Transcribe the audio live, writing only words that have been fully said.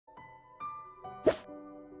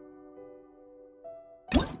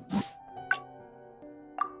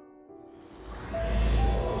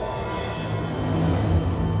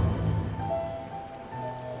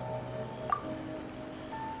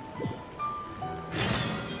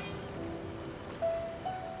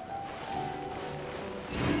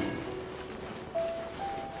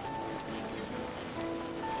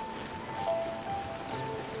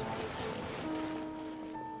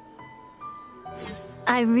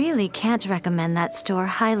I really can't recommend that store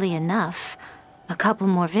highly enough. A couple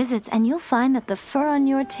more visits and you'll find that the fur on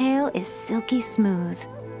your tail is silky smooth.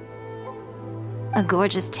 A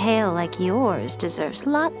gorgeous tail like yours deserves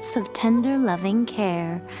lots of tender, loving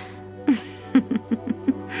care.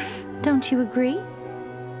 Don't you agree?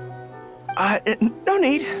 No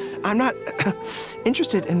need. I'm not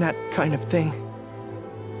interested in that kind of thing.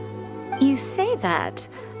 You say that,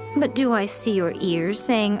 but do I see your ears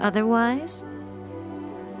saying otherwise?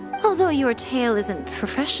 Although your tail isn't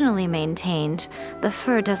professionally maintained, the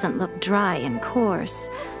fur doesn't look dry and coarse.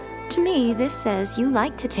 To me, this says you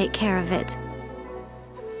like to take care of it.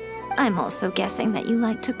 I'm also guessing that you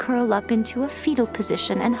like to curl up into a fetal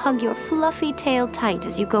position and hug your fluffy tail tight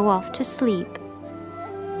as you go off to sleep.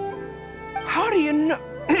 How do you know?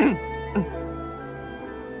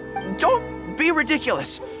 Don't be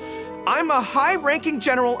ridiculous. I'm a high-ranking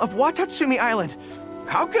general of Watatsumi Island.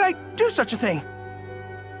 How could I do such a thing?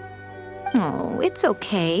 Oh, it's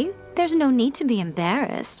okay. There's no need to be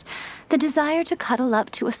embarrassed. The desire to cuddle up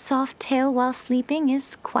to a soft tail while sleeping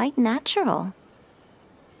is quite natural.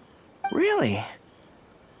 Really?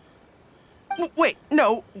 Wait,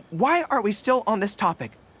 no. Why are we still on this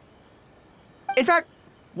topic? In fact,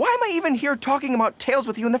 why am I even here talking about tails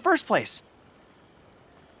with you in the first place?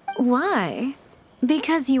 Why?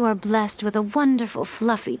 Because you are blessed with a wonderful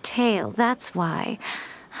fluffy tail, that's why.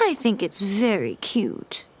 I think it's very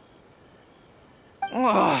cute.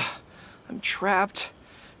 Ugh, I'm trapped.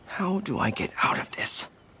 How do I get out of this?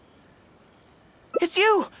 It's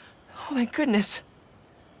you! Oh, thank goodness.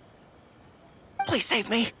 Please save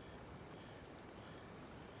me.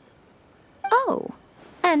 Oh,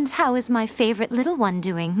 and how is my favorite little one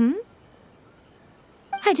doing,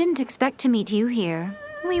 I didn't expect to meet you here.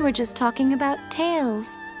 We were just talking about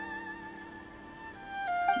tails.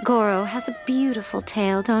 Gorou has a beautiful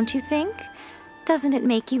tail, don't you think? Doesn't it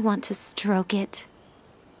make you want to stroke it?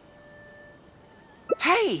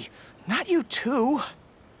 Hey, not you too.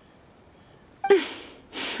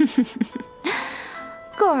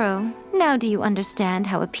 Gorou, now do you understand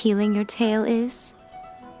how appealing your tail is?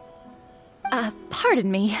 Pardon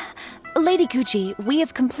me. Lady Gucci, we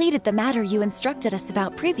have completed the matter you instructed us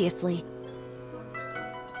about previously.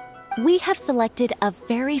 We have selected a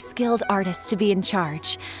very skilled artist to be in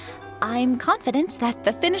charge. I'm confident that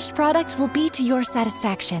the finished product will be to your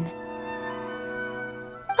satisfaction.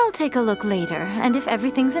 I'll take a look later, and if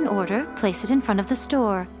everything's in order, place it in front of the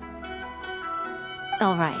store.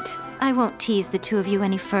 All right, I won't tease the two of you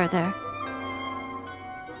any further.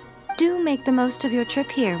 Do make the most of your trip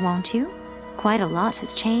here, won't you? Quite a lot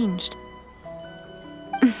has changed.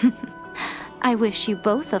 I wish you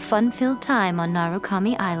both a fun-filled time on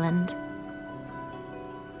Narukami Island.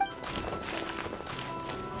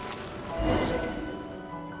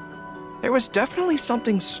 There was definitely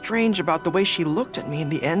something strange about the way she looked at me in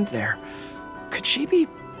the end there. Could she be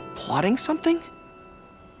plotting something?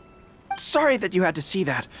 Sorry that you had to see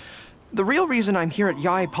that. The real reason I'm here at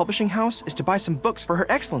Yae Publishing House is to buy some books for Her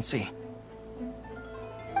Excellency.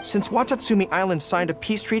 Since Watatsumi Island signed a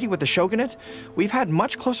peace treaty with the shogunate, we've had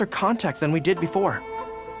much closer contact than we did before.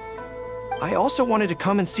 I also wanted to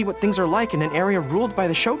come and see what things are like in an area ruled by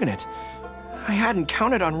the shogunate. I hadn't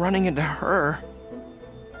counted on running into her.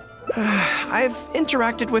 I've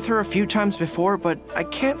interacted with her a few times before, but I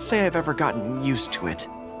can't say I've ever gotten used to it.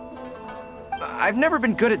 I've never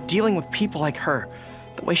been good at dealing with people like her.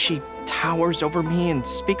 The way she towers over me and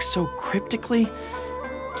speaks so cryptically.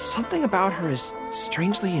 Something about her is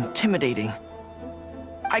strangely intimidating.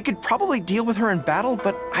 I could probably deal with her in battle,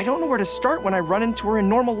 but I don't know where to start when I run into her in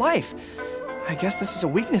normal life. I guess this is a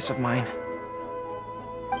weakness of mine.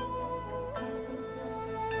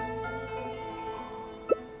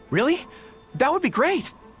 Really? That would be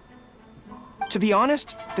great! To be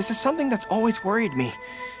honest, this is something that's always worried me.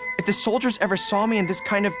 If the soldiers ever saw me in this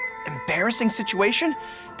kind of embarrassing situation,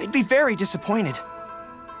 they'd be very disappointed.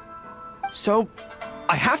 So,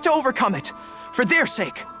 I have to overcome it, for their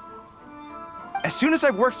sake. As soon as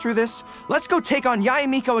I've worked through this, let's go take on Yae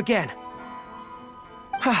Miko again.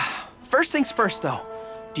 First things first, though.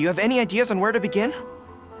 Do you have any ideas on where to begin?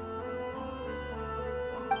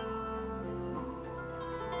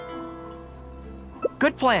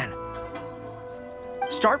 Good plan.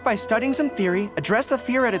 Start by studying some theory, address the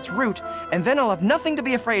fear at its root, and then I'll have nothing to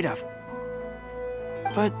be afraid of.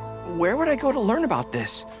 But where would I go to learn about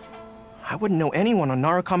this? I wouldn't know anyone on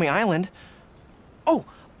Narukami Island. Oh,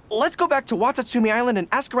 let's go back to Watatsumi Island and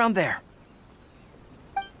ask around there.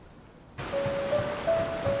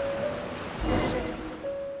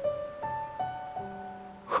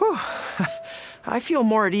 Whew. I feel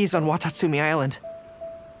more at ease on Watatsumi Island.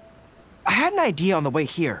 I had an idea on the way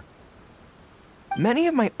here. Many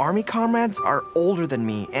of my army comrades are older than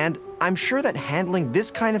me, and I'm sure that handling this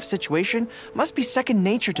kind of situation must be second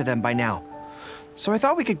nature to them by now. So I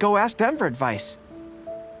thought we could go ask them for advice.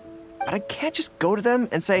 But I can't just go to them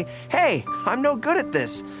and say, hey, I'm no good at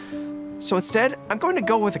this. So instead, I'm going to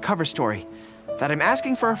go with a cover story, that I'm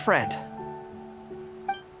asking for a friend.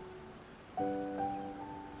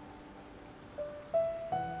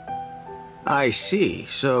 I see.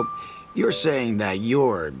 So you're saying that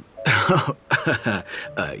your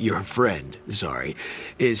friend, sorry,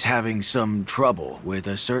 is having some trouble with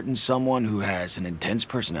a certain someone who has an intense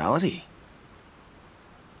personality?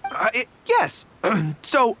 Yes.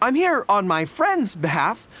 So I'm here on my friend's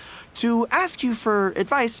behalf to ask you for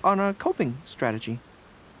advice on a coping strategy.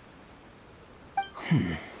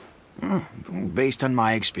 Based on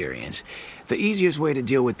my experience, the easiest way to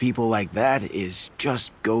deal with people like that is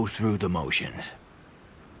just go through the motions.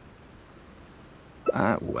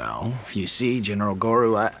 Well, you see, General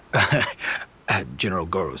Gorou, General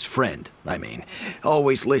Gorou's friend, I mean,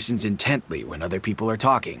 always listens intently when other people are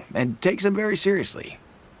talking, and takes them very seriously.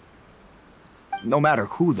 No matter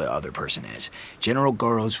who the other person is, General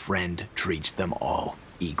Gorou's friend treats them all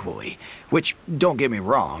equally, which, don't get me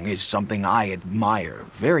wrong, is something I admire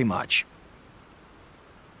very much.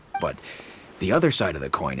 But the other side of the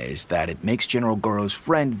coin is that it makes General Gorou's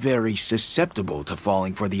friend very susceptible to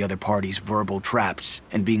falling for the other party's verbal traps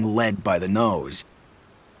and being led by the nose.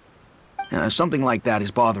 Now, if something like that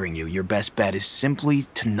is bothering you, your best bet is simply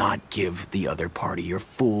to not give the other party your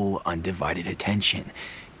full, undivided attention.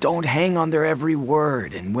 Don't hang on their every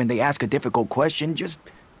word, and when they ask a difficult question, just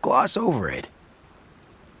gloss over it.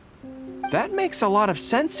 That makes a lot of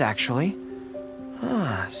sense, actually.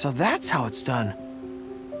 So that's how it's done.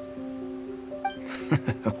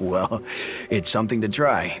 Well, it's something to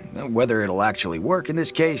try. Whether it'll actually work in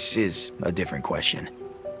this case is a different question.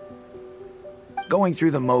 Going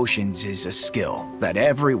through the motions is a skill that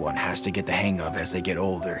everyone has to get the hang of as they get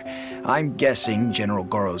older. I'm guessing General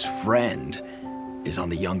Gorou's friend is on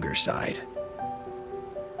the younger side.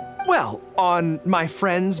 Well, on my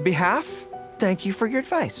friend's behalf, thank you for your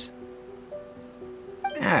advice.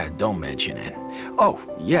 Don't mention it. Oh,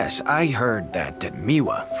 yes, I heard that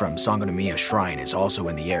Miwa from Sangonomiya Shrine is also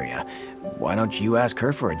in the area. Why don't you ask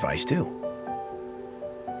her for advice, too?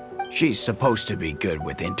 She's supposed to be good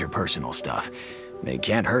with interpersonal stuff. It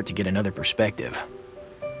can't hurt to get another perspective.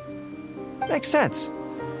 Makes sense.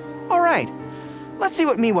 All right, let's see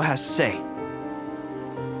what Miwa has to say.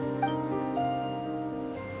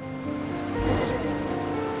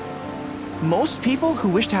 Most people who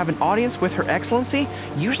wish to have an audience with Her Excellency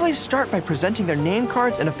usually start by presenting their name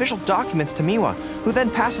cards and official documents to Miwa, who then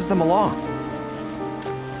passes them along.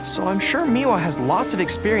 So I'm sure Miwa has lots of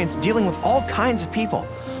experience dealing with all kinds of people.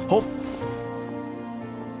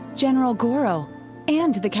 General Gorou,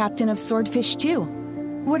 and the captain of Swordfish too.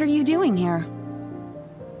 What are you doing here?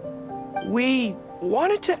 We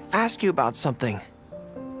wanted to ask you about something.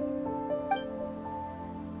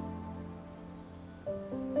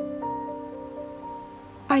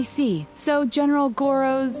 I see. So General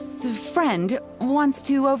Gorou's friend wants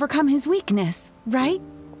to overcome his weakness, right?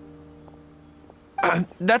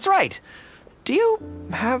 That's right. Do you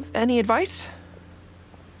have any advice?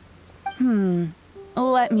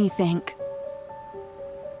 Let me think.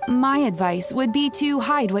 My advice would be to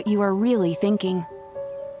hide what you are really thinking.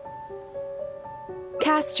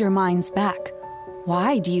 Cast your minds back.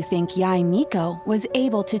 Why do you think Yae Miko was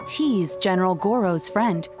able to tease General Gorou's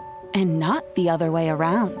friend, and not the other way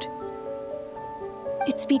around?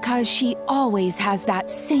 It's because she always has that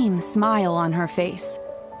same smile on her face,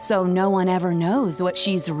 so no one ever knows what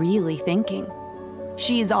she's really thinking.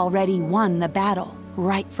 She's already won the battle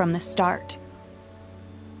right from the start.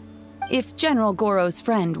 If General Gorou's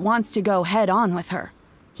friend wants to go head-on with her,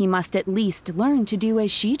 he must at least learn to do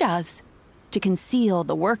as she does, to conceal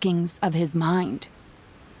the workings of his mind.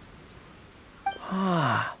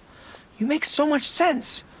 You make so much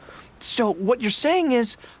sense. So what you're saying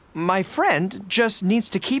is, my friend just needs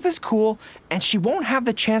to keep his cool, and she won't have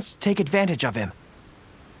the chance to take advantage of him.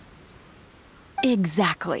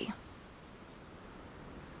 Exactly.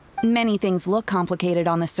 Many things look complicated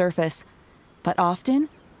on the surface, but often,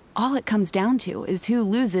 all it comes down to is who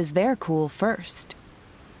loses their cool first.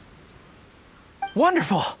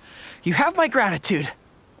 Wonderful! You have my gratitude.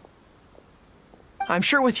 I'm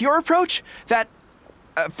sure with your approach, that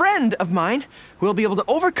friend of mine will be able to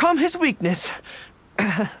overcome his weakness.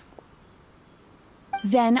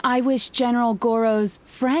 Then I wish General Gorou's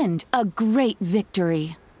friend a great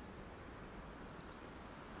victory.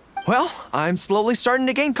 Well, I'm slowly starting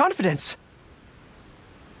to gain confidence.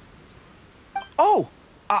 Oh,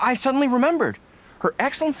 I suddenly remembered. Her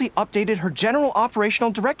Excellency updated her general operational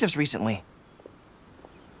directives recently.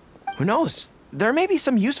 Who knows? There may be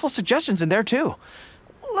some useful suggestions in there too.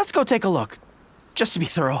 Let's go take a look, just to be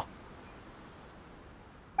thorough.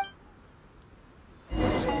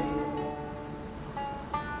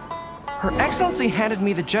 Her Excellency handed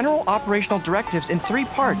me the general operational directives in 3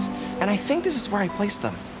 parts, and I think this is where I placed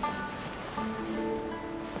them.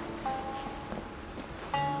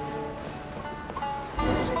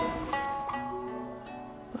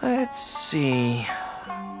 Let's see.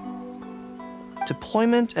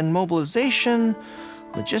 Deployment and mobilization,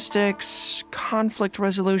 logistics, conflict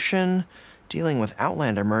resolution, dealing with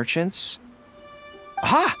Outlander merchants.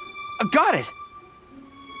 Aha! Got it!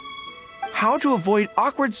 How to avoid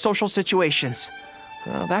awkward social situations.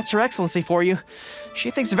 Well, that's Her Excellency for you. She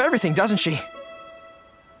thinks of everything, doesn't she?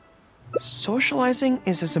 Socializing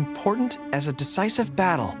is as important as a decisive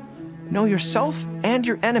battle. Know yourself and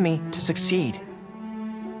your enemy to succeed.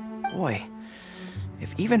 Boy,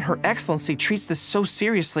 if even Her Excellency treats this so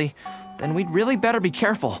seriously, then we'd really better be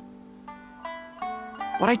careful.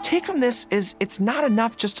 What I take from this is it's not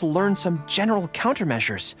enough just to learn some general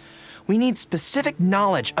countermeasures. We need specific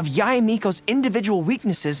knowledge of Yae Miko's individual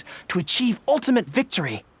weaknesses to achieve ultimate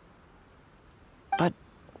victory. But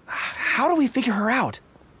how do we figure her out?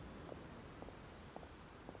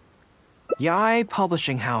 Yae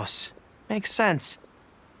Publishing House. Makes sense.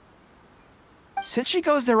 Since she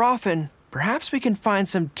goes there often, perhaps we can find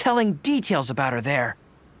some telling details about her there.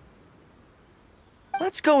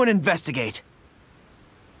 Let's go and investigate.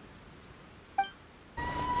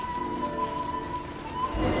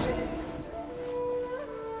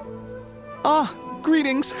 Ah,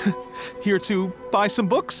 greetings. Here to buy some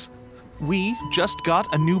books? We just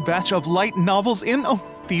got a new batch of light novels in. Oh,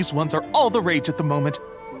 these ones are all the rage at the moment.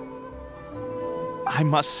 I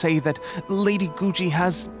must say that Lady Guji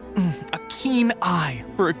has a keen eye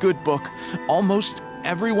for a good book. Almost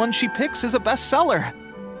everyone she picks is a bestseller.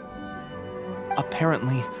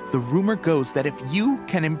 Apparently, the rumor goes that if you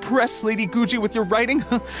can impress Lady Guji with your writing,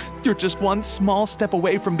 you're just one small step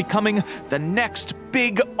away from becoming the next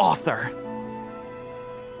big author.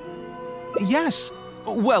 Yes.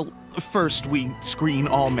 Well, first we screen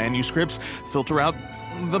all manuscripts, filter out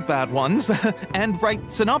the bad ones, and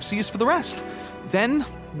write synopses for the rest. Then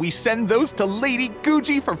we send those to Lady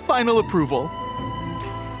Guji for final approval.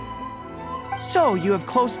 So, you have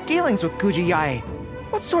close dealings with Guji Yae.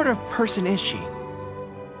 What sort of person is she?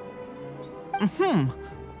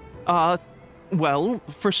 Well,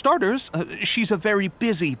 for starters, she's a very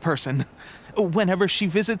busy person. Whenever she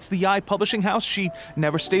visits the Yae Publishing House, she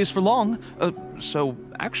never stays for long. So,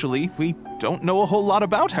 actually, we don't know a whole lot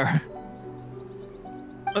about her.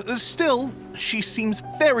 Still, she seems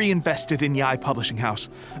very invested in Yae Publishing House.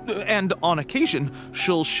 And on occasion,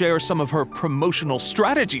 she'll share some of her promotional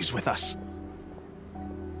strategies with us.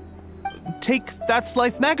 Take That's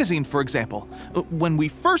Life magazine, for example. When we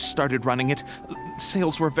first started running it,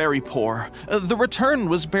 sales were very poor. The return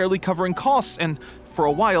was barely covering costs, and for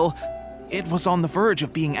a while, it was on the verge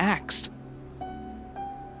of being axed.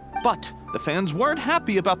 But the fans weren't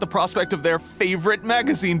happy about the prospect of their favorite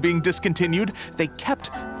magazine being discontinued. They kept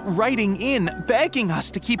writing in, begging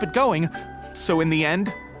us to keep it going. So in the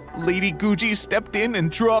end, Lady Guji stepped in and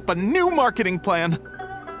drew up a new marketing plan.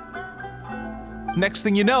 Next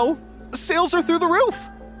thing you know, sales are through the roof.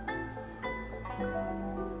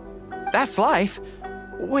 That's Life?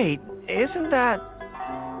 Wait, isn't that...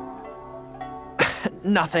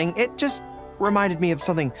 Nothing. It just reminded me of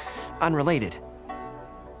something unrelated.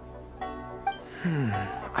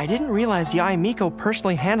 I didn't realize Yae Miko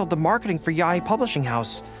personally handled the marketing for Yae Publishing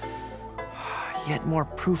House. Yet more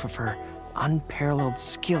proof of her unparalleled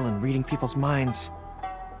skill in reading people's minds.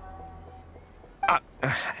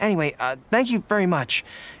 Anyway, thank you very much.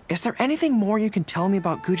 Is there anything more you can tell me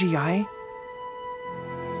about Guji Yae?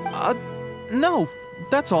 No,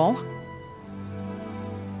 that's all.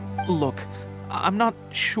 Look, I'm not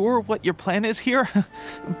sure what your plan is here,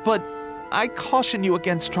 but I caution you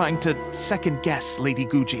against trying to second-guess Lady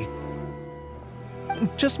Guji.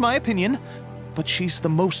 Just my opinion, but she's the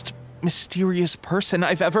most mysterious person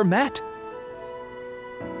I've ever met.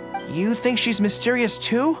 You think she's mysterious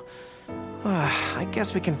too? I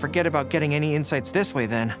guess we can forget about getting any insights this way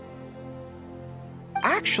then.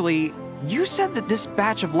 Actually, you said that this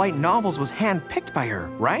batch of light novels was hand-picked by her,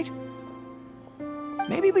 right?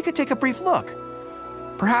 Maybe we could take a brief look.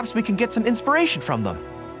 Perhaps we can get some inspiration from them.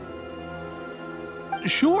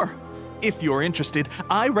 Sure. If you're interested,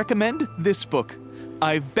 I recommend this book.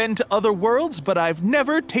 I've been to other worlds, but I've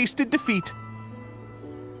never tasted defeat.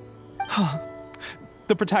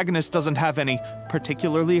 The protagonist doesn't have any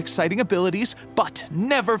particularly exciting abilities, but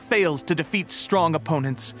never fails to defeat strong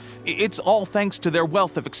opponents. It's all thanks to their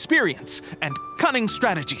wealth of experience and cunning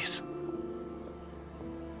strategies.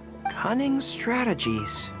 Cunning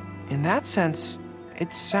strategies. In that sense,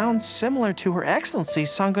 it sounds similar to Her Excellency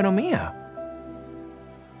Sangonomiya.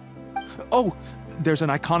 Oh, there's an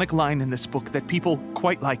iconic line in this book that people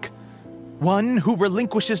quite like. One who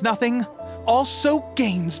relinquishes nothing also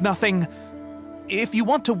gains nothing. If you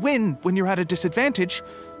want to win when you're at a disadvantage,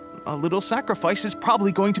 a little sacrifice is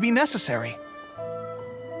probably going to be necessary.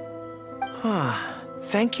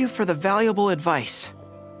 Thank you for the valuable advice.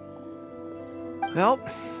 Well,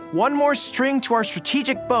 one more string to our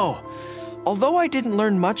strategic bow. Although I didn't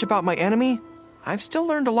learn much about my enemy, I've still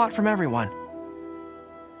learned a lot from everyone.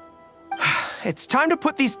 It's time to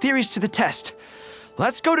put these theories to the test.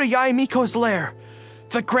 Let's go to Yae Miko's lair,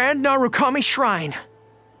 the Grand Narukami Shrine.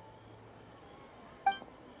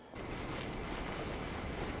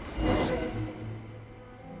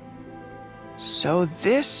 So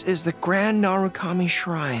this is the Grand Narukami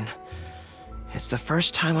Shrine. It's the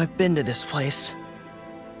first time I've been to this place.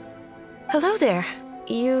 Hello there.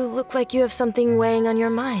 You look like you have something weighing on your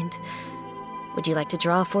mind. Would you like to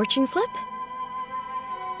draw a fortune slip?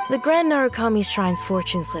 The Grand Narukami Shrine's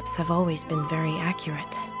fortune slips have always been very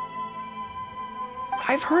accurate.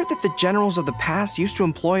 I've heard that the generals of the past used to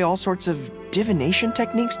employ all sorts of divination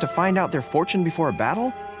techniques to find out their fortune before a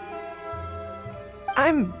battle.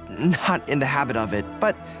 I'm not in the habit of it,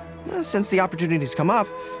 but since the opportunity's come up,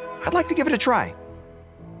 I'd like to give it a try.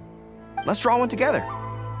 Let's draw one together.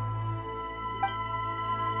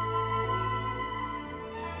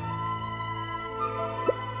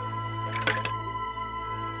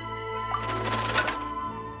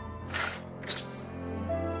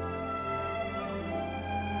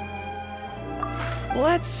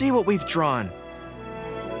 Let's see what we've drawn.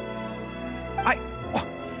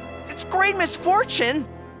 It's great misfortune!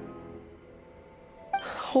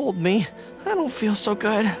 Hold me. I don't feel so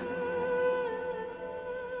good.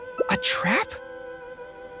 A trap?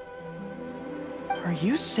 Are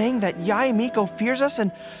you saying that Yae Miko fears us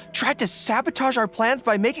and tried to sabotage our plans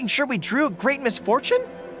by making sure we drew a great misfortune?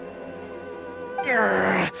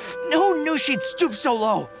 Who knew she'd stoop so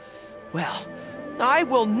low? Well, I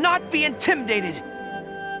will not be intimidated!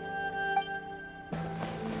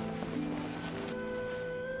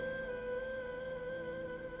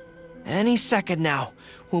 Any second now,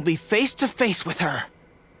 we'll be face to face with her.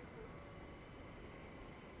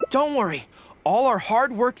 Don't worry, all our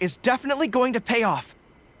hard work is definitely going to pay off.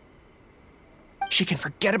 She can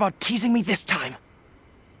forget about teasing me this time.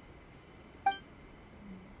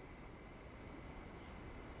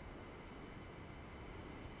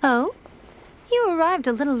 Oh? You arrived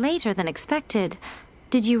a little later than expected.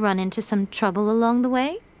 Did you run into some trouble along the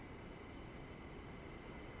way?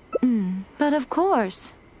 But of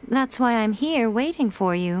course. That's why I'm here waiting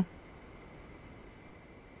for you.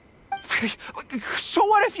 So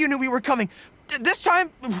what if you knew we were coming? This time,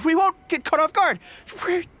 we won't get caught off guard.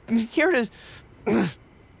 We're here to...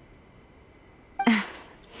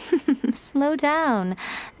 Slow down.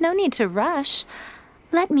 No need to rush.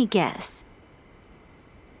 Let me guess.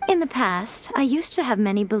 In the past, I used to have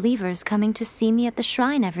many believers coming to see me at the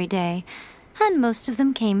shrine every day, and most of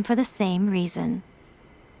them came for the same reason.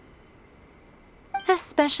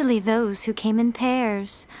 Especially those who came in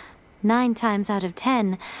pairs. 9 times out of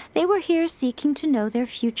 10, they were here seeking to know their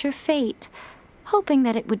future fate, hoping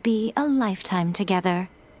that it would be a lifetime together.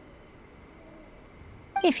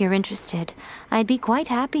 If you're interested, I'd be quite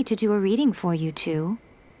happy to do a reading for you two.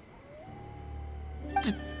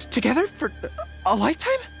 Together for a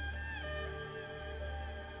lifetime?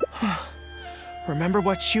 Remember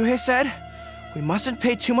what Shuhei said? We mustn't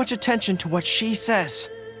pay too much attention to what she says.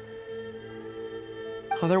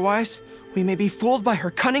 Otherwise, we may be fooled by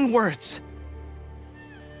her cunning words.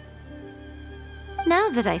 Now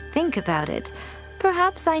that I think about it,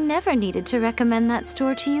 perhaps I never needed to recommend that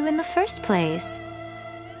store to you in the first place.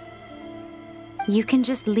 You can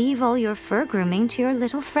just leave all your fur grooming to your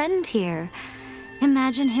little friend here.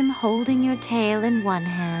 Imagine him holding your tail in one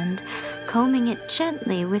hand, combing it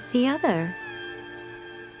gently with the other.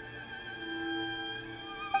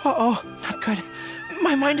 Uh-oh, not good.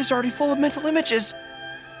 My mind is already full of mental images.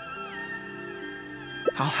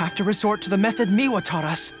 I'll have to resort to the method Miwa taught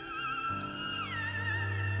us.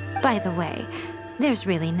 By the way, there's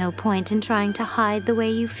really no point in trying to hide the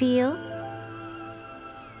way you feel.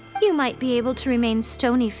 You might be able to remain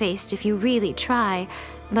stony-faced if you really try,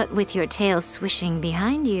 but with your tail swishing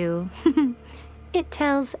behind you, it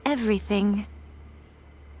tells everything.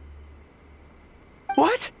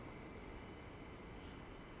 What?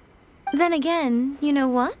 Then again, you know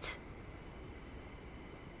what?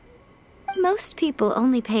 Most people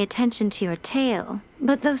only pay attention to your tail,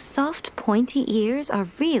 but those soft, pointy ears are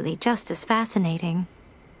really just as fascinating.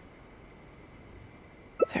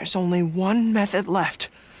 There's only one method left.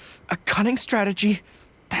 A cunning strategy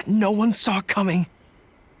that no one saw coming.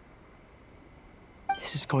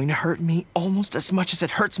 This is going to hurt me almost as much as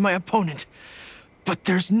it hurts my opponent. But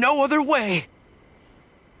there's no other way.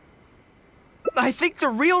 I think the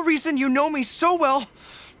real reason you know me so well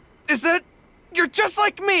is that you're just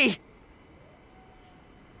like me.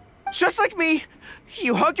 Just like me,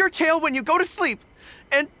 you hug your tail when you go to sleep.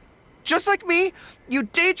 And just like me, you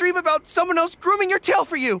daydream about someone else grooming your tail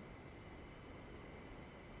for you.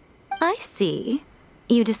 I see.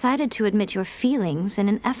 You decided to admit your feelings in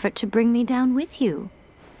an effort to bring me down with you.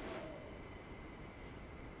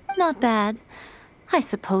 Not bad. I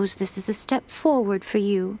suppose this is a step forward for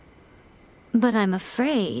you. But I'm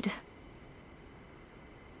afraid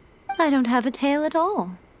I don't have a tail at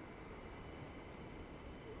all.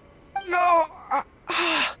 No!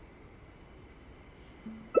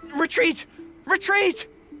 Retreat! Retreat!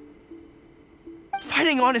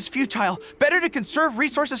 Fighting on is futile. Better to conserve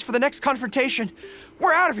resources for the next confrontation.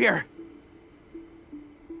 We're out of here!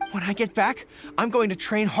 When I get back, I'm going to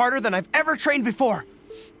train harder than I've ever trained before.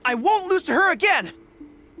 I won't lose to her again!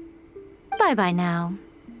 Bye-bye now.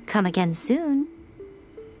 Come again soon.